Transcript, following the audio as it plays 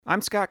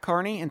I'm Scott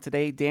Carney, and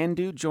today Dan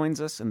Dude joins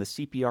us in the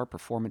CPR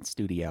Performance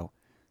Studio.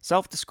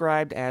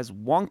 Self-described as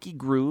wonky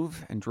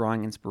groove and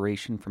drawing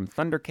inspiration from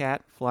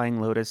Thundercat,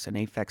 Flying Lotus, and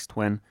Aphex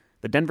Twin,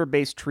 the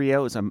Denver-based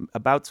trio is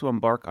about to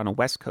embark on a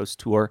West Coast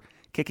tour,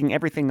 kicking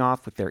everything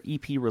off with their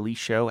EP release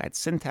show at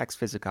Syntax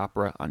Physic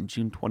Opera on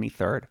June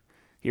 23rd.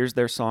 Here's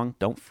their song,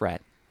 Don't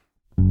Fret.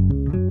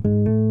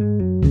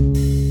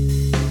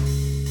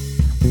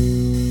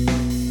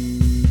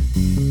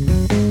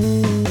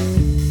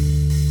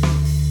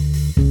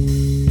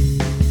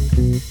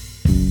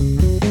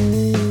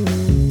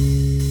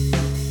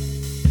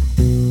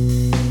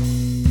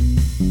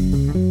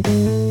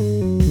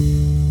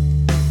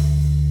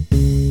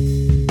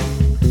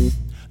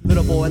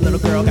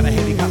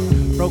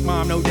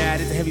 No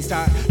dad, it's a heavy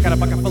start. Got a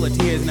bucket full of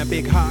tears and a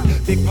big pot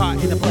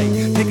in the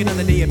plate. Take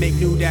another day and make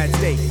new dad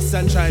steak.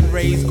 Sunshine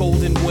rays,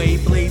 golden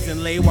wave, blazing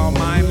lay while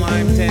mime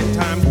limes 10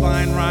 times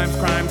blind rhymes,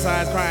 crime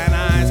size, crying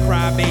eyes,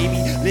 cry baby,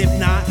 live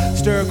not,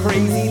 stir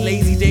crazy,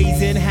 lazy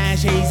days in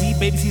hash hazy,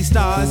 baby see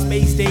stars,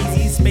 space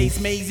daisies,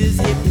 space mazes,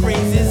 hip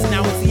phrases.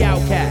 Now it's the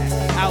outcast,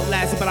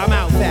 outlasted, but I'm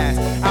out fast,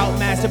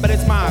 outmastered, but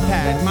it's my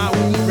path, my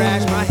weed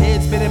rash, my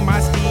head spinning,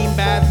 my steam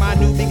bath, my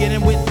new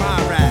beginning with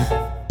my rap.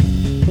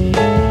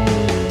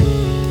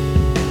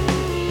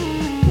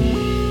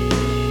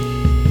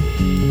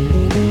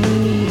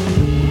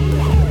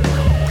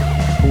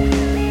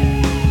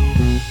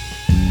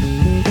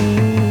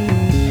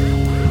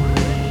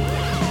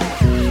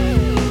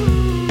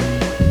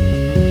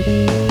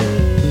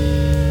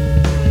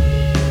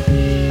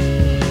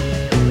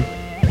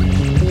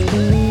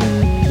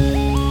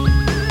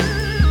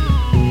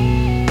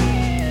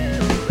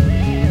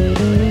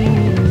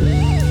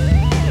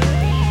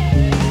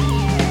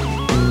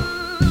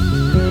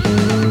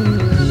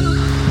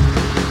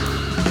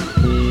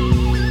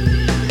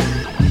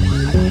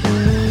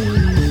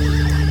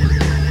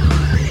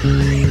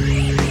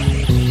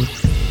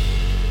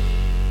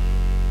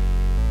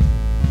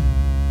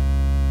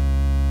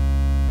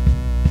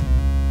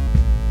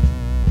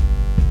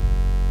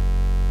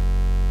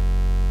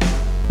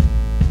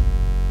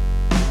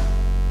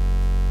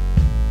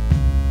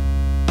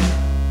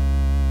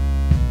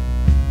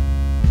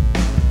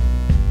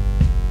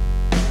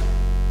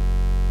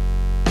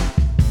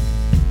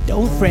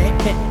 Don't fret,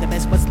 the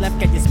best what's left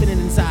got you spinning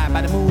inside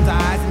by the moon's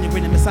eyes and you're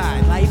grinning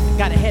beside. Life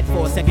got ahead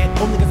for a second,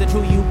 only cause it's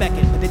true you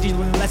beckon. But did you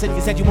learn the lesson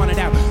you said you wanted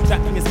out?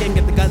 Trapped in your skin,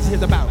 get the guns,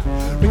 here's about.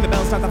 Ring the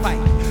bell, start the fight.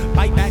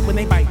 Bite back when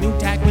they bite, new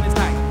tack when it's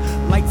tight.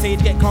 Light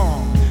sage, get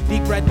calm.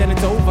 Deep breath, then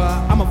it's over.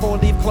 I'm a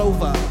four-leaf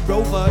clover.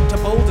 Rover to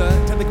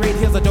Boulder, to the great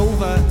hills of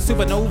Dover.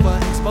 Supernova,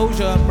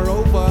 exposure,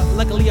 moreover.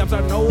 Luckily I'm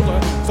starting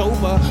older,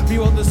 sober.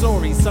 Rewrote the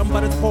story, some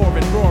but it's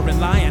pouring, roaring,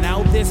 lying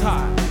out this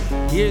hot.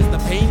 Here's the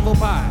painful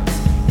parts.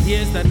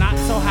 Here's the not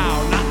so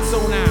how, not so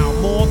now,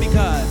 more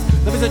because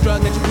love is a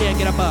drug that you can't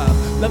get above.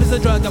 Love is a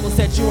drug that will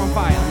set you on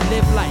fire.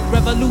 Live like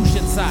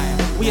revolution, sire.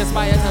 We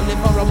aspire to live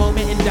for a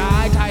moment and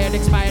die. Tired,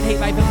 expired, hate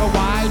life and for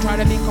why. Try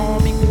to be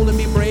calm, be cool and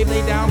be brave.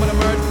 Lay down but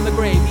emerge from the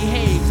grave.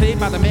 Behave, saved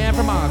by the man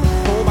from Mars.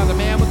 Fooled by the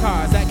man with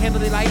cars. That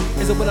candidate light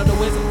is a will of the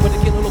wisdom with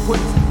a kid little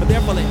quicks, but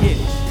they're full of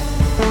ish.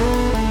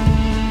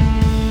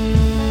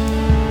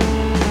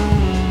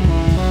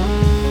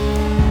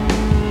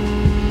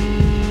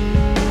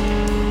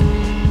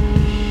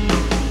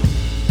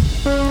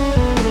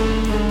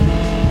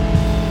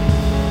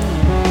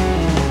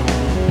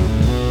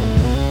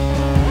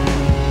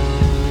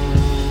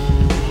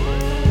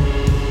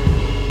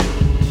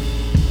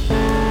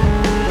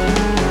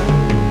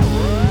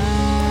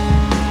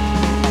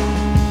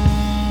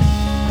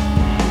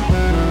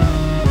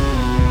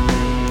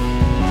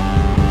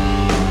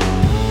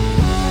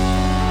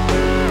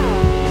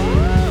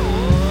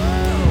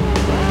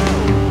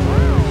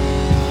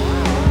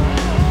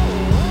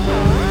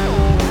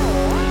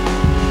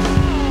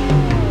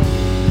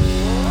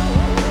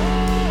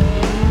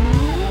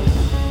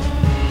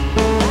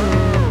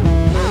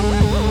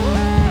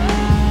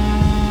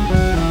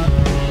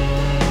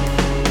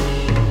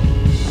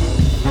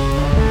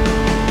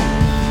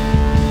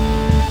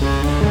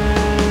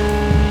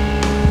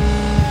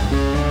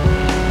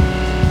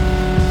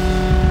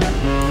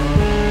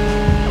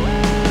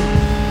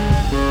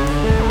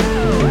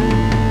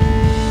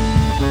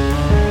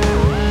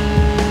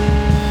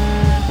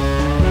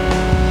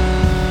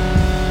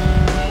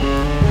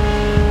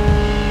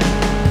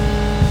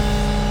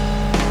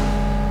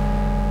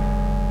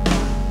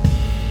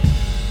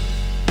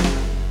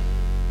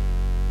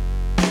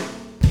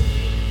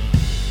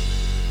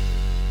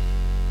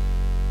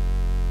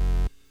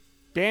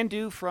 Dan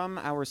Du from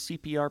our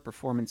CPR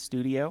Performance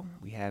Studio.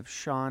 We have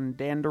Sean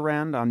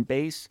Dandurand on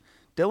bass,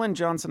 Dylan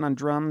Johnson on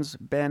drums,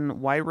 Ben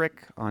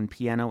Wyrick on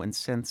piano and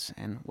synths,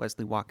 and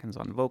Wesley Watkins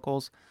on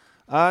vocals.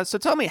 So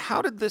tell me,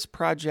 how did this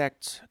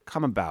project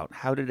come about?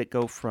 How did it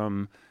go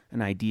from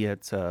an idea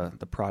to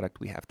the product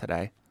we have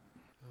today?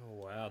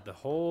 Oh, wow. The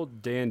whole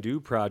Dan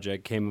Du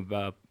project came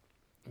about,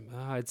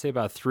 I'd say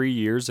about 3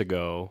 years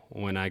ago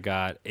when I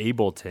got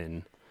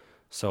Ableton.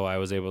 So I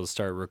was able to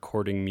start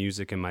recording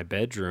music in my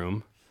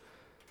bedroom.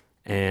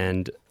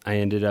 And I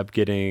ended up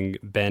getting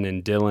Ben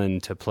and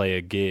Dylan to play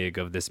a gig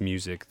of this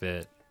music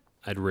that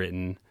I'd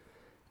written.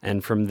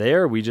 And from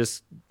there, we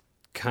just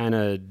kind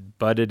of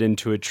butted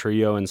into a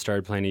trio and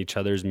started playing each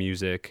other's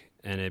music,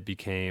 and it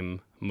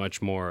became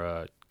much more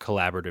a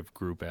collaborative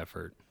group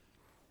effort.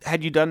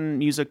 Had you done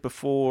music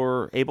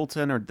before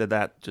Ableton, or did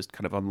that just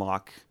kind of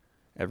unlock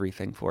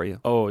everything for you?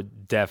 Oh,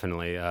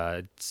 definitely.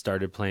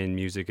 Started playing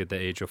music at the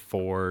age of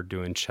 4,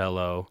 doing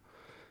cello,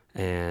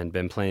 and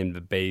been playing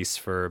the bass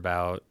for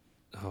about,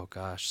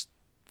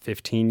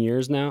 15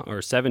 years now,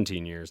 or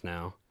 17 years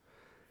now.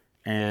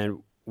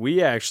 And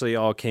we actually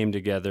all came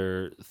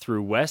together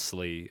through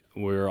Wesley.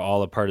 We're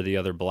all a part of The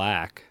Other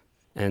Black.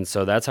 And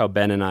so that's how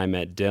Ben and I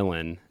met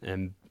Dylan.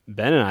 And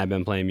Ben and I have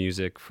been playing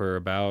music for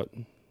about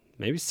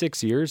maybe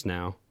 6 years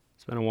now.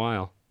 It's been a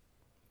while.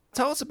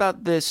 Tell us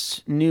about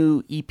this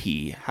new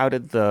EP. How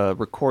did the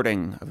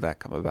recording of that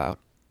come about?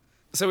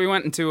 So we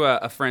went into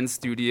a friend's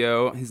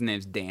studio. His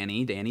name's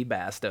Danny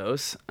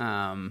Bastos.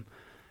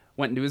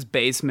 Went into his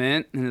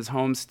basement in his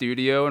home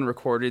studio and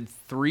recorded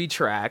 3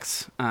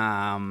 tracks.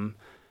 And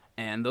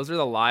those are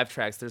the live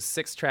tracks. There's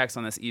 6 tracks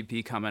on this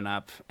EP coming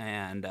up.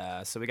 And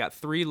so we got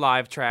 3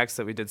 live tracks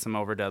that we did some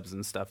overdubs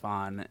and stuff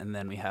on. And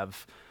then we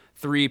have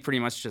 3 pretty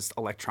much just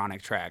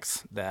electronic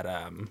tracks that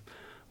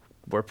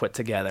were put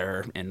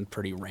together in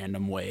pretty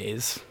random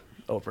ways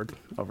over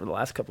the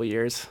last couple of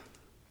years.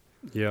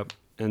 Yep.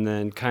 And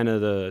then kind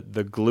of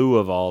the glue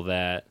of all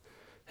that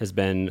has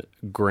been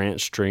Grant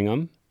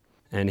Stringham.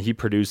 And he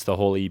produced the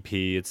whole EP.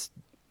 He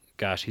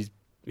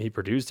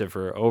produced it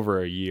for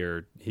over a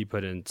year. He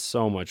put in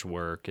so much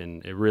work,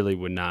 and it really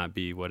would not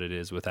be what it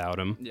is without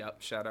him.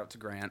 Yep, shout out to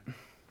Grant.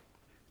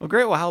 Well,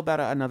 great. Well, how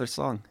about another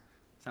song?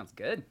 Sounds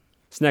good.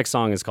 This next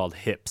song is called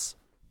Hips.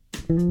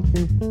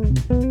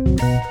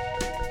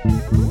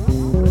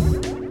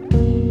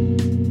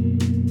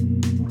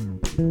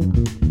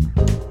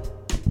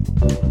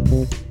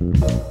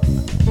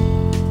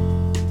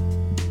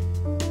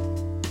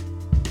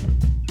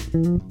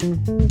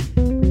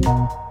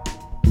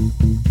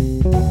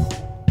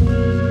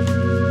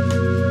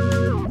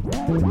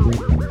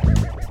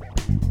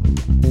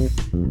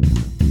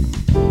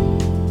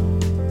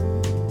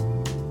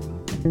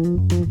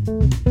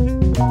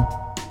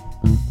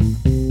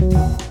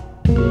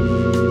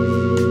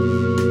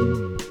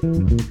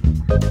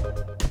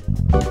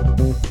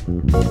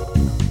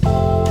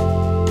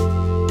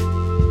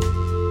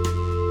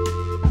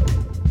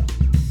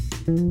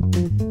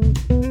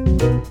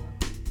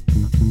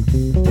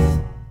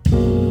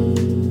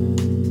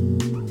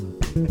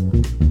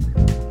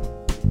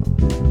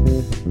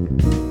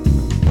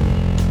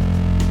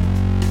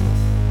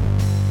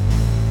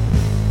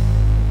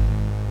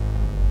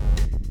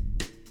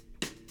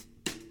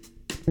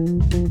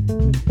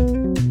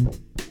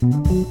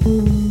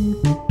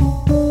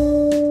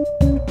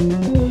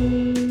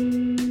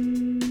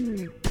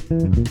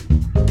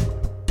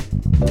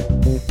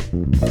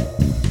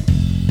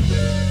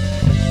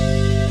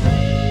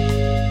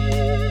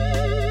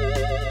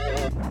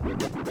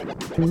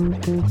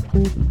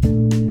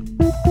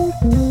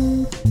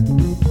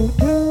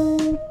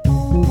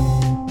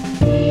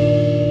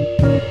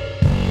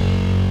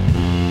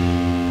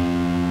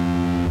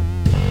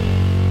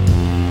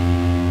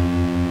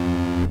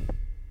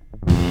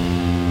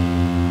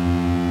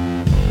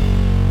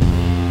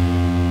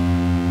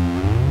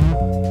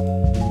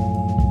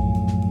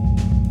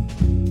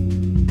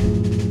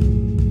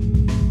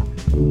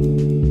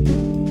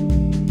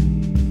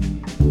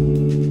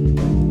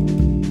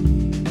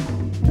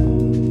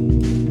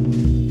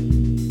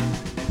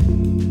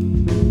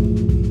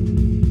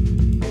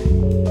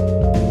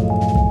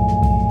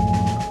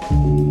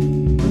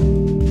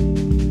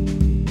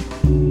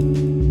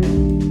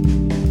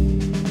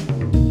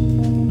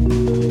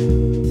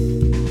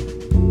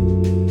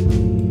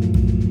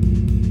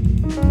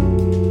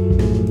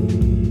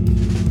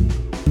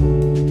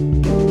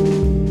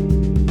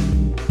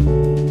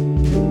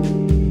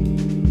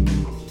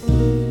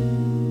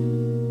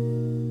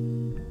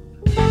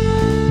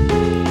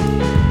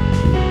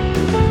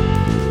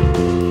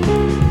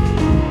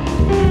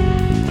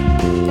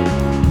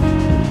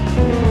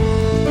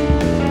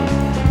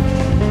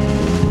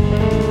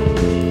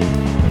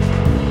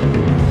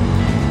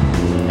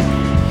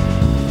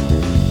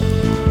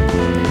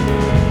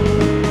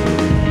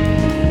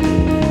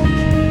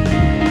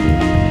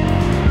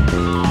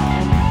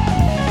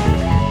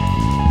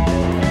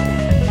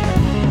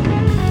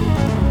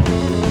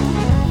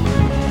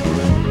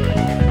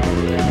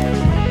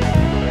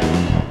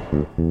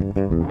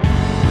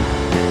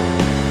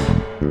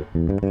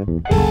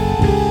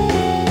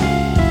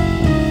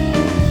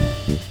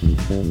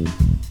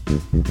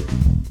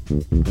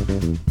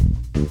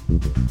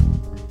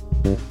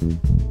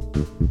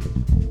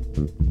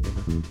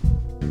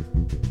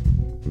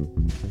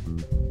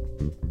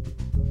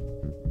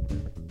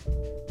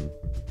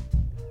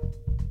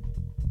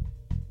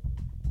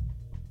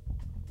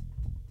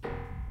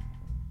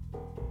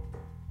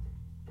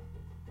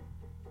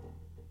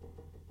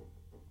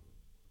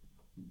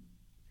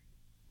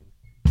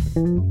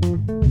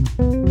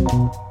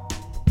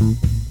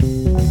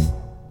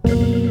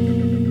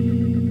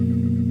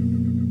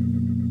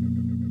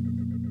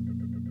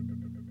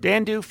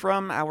 Dandu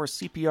from our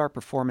CPR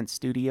Performance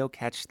Studio.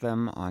 Catch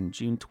them on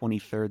June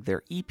 23rd,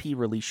 their EP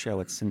release show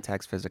at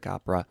Syntax Physic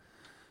Opera.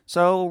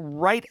 So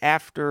right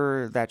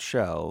after that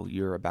show,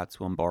 you're about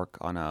to embark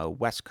on a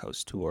West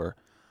Coast tour.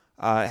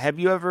 Have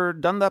you ever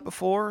done that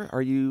before?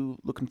 Are you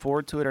looking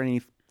forward to it, or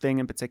anything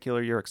in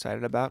particular you're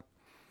excited about?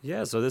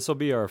 Yeah, so this will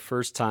be our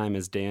first time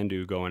as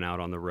Dandu going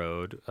out on the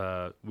road.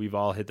 We've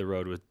all hit the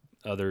road with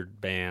other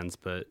bands,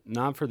 but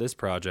not for this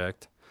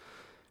project.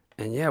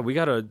 And yeah, we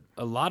got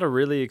a lot of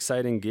really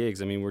exciting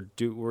gigs. I mean,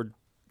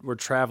 we're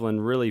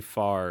traveling really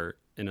far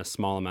in a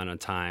small amount of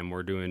time.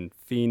 We're doing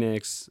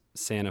Phoenix,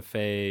 Santa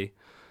Fe,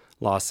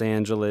 Los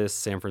Angeles,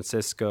 San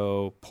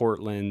Francisco,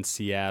 Portland,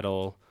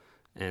 Seattle,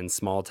 and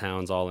small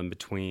towns all in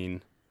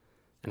between.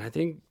 And I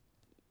think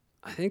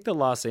the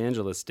Los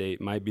Angeles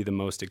date might be the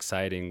most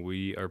exciting.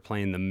 We are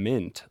playing the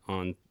Mint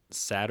on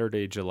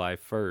Saturday, July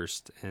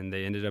 1st, and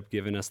they ended up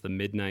giving us the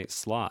midnight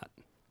slot.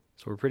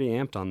 So we're pretty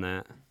amped on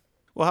that.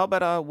 Well, how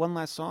about one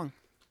last song?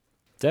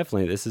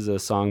 Definitely. This is a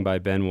song by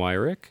Ben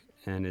Wyrick,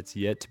 and it's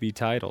yet to be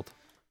titled.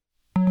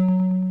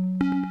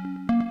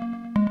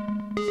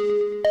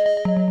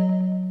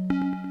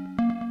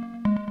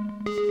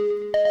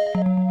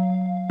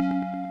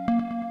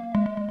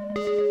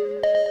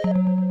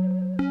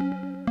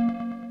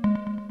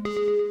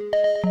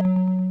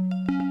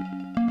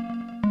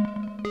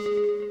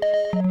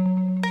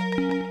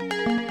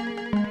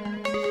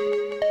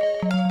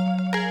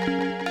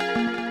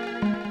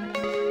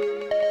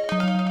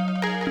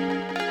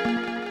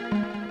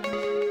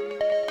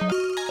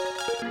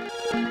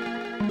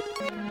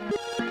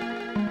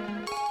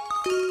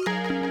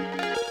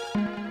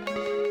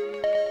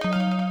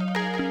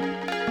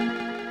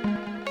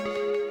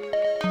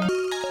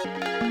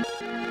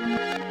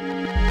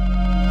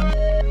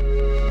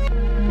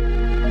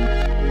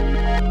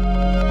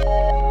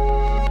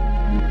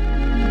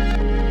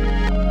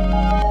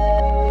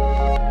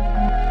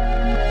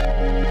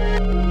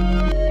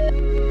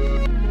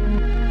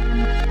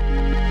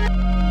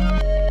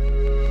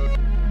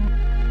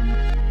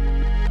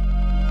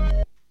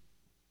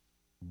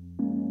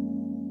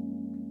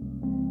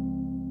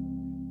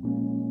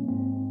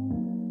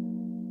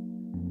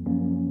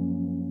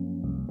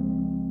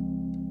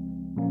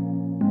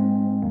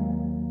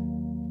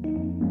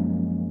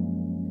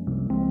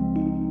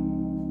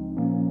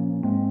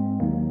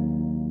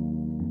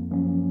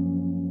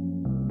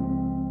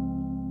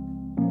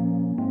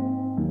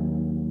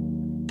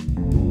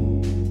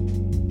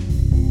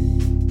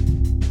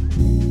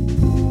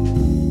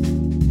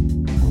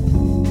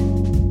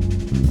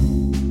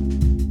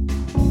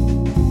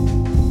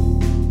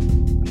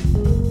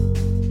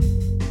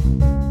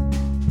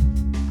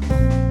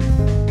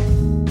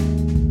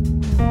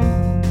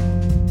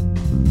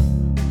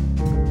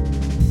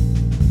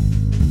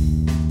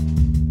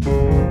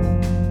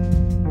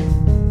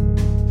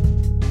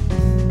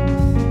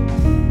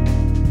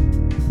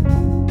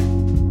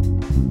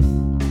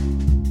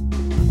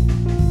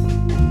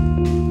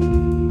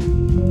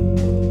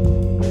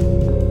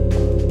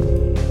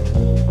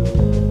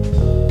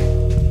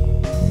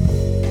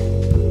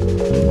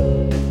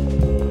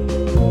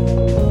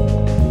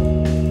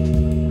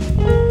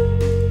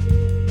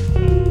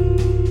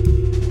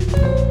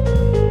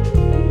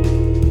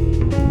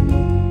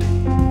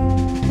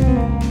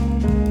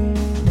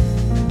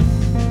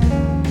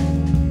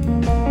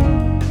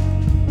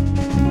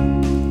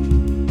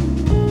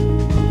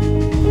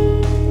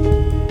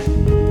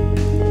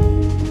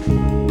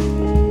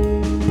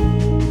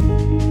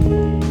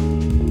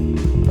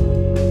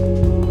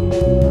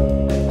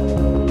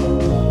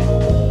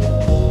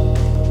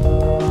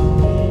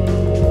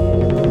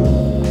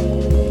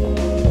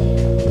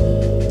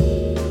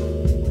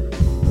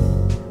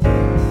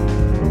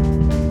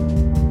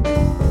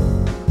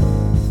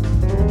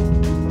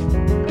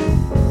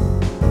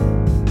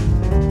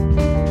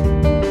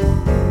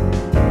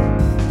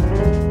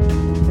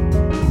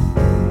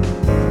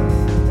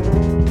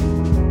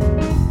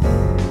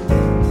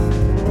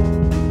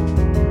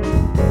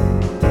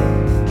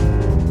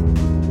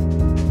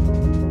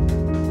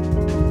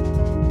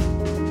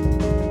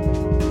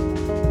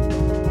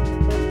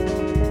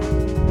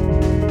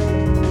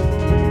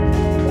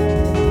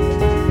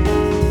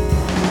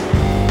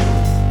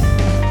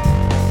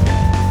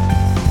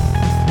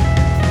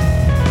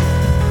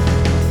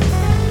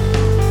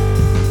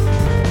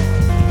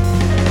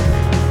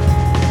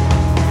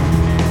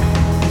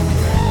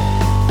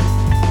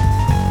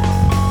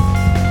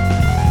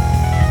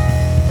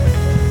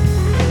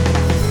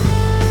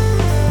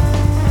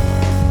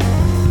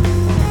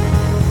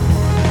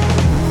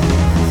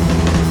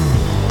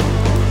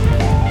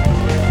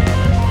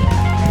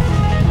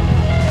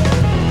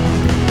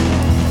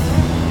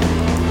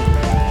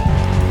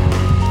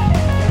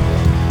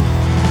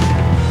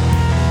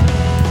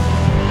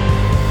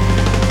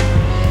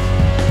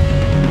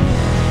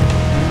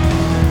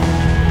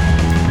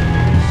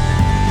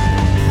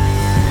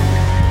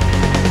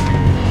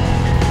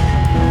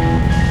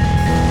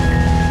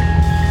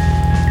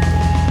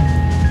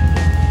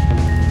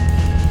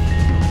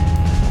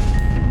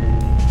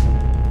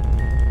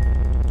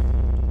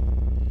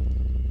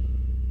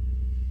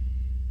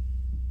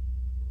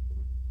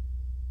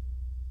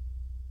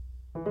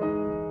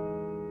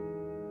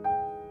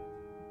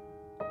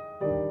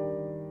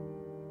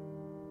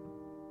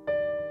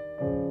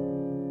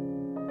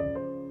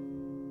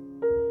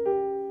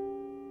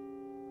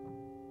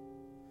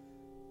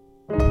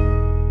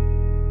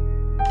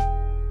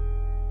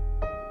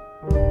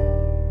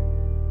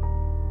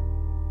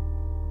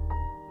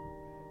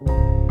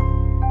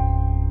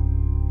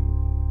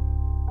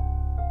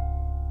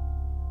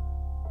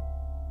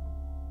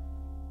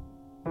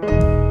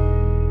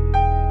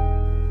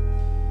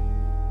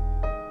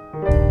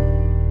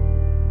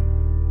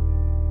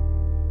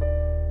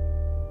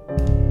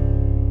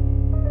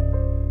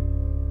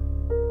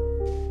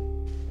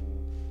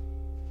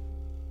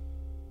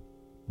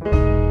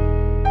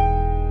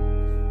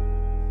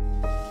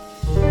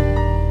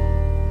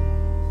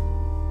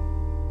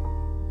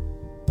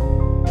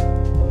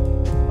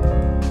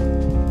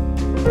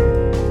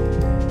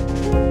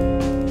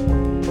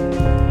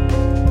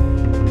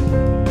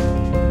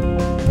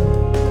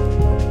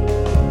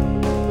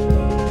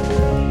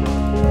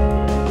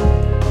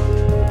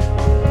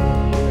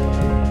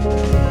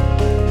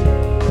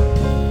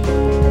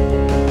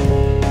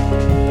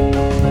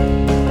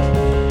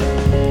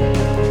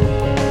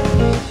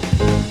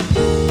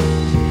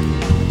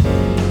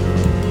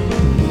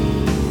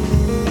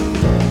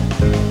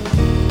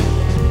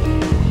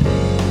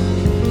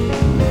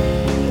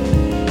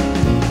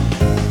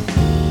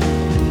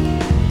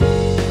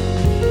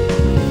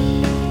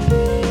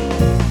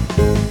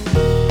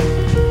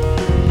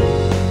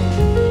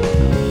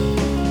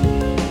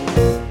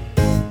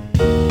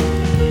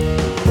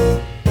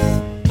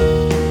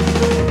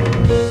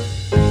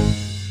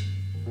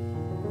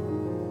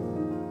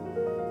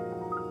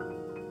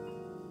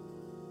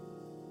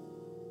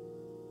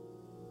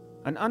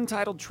 An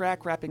untitled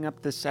track wrapping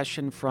up this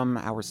session from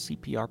our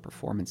CPR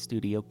Performance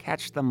Studio.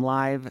 Catch them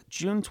live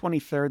June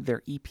 23rd,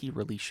 their EP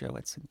release show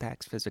at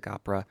Syntax Physic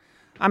Opera.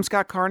 I'm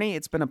Scott Carney.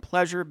 It's been a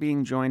pleasure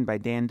being joined by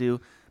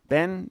Dandu.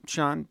 Ben,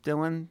 Sean,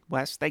 Dylan,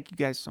 Wes, thank you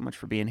guys so much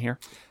for being here.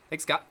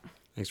 Thanks, Scott.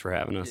 Thanks for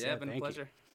having us. Yeah, been a pleasure.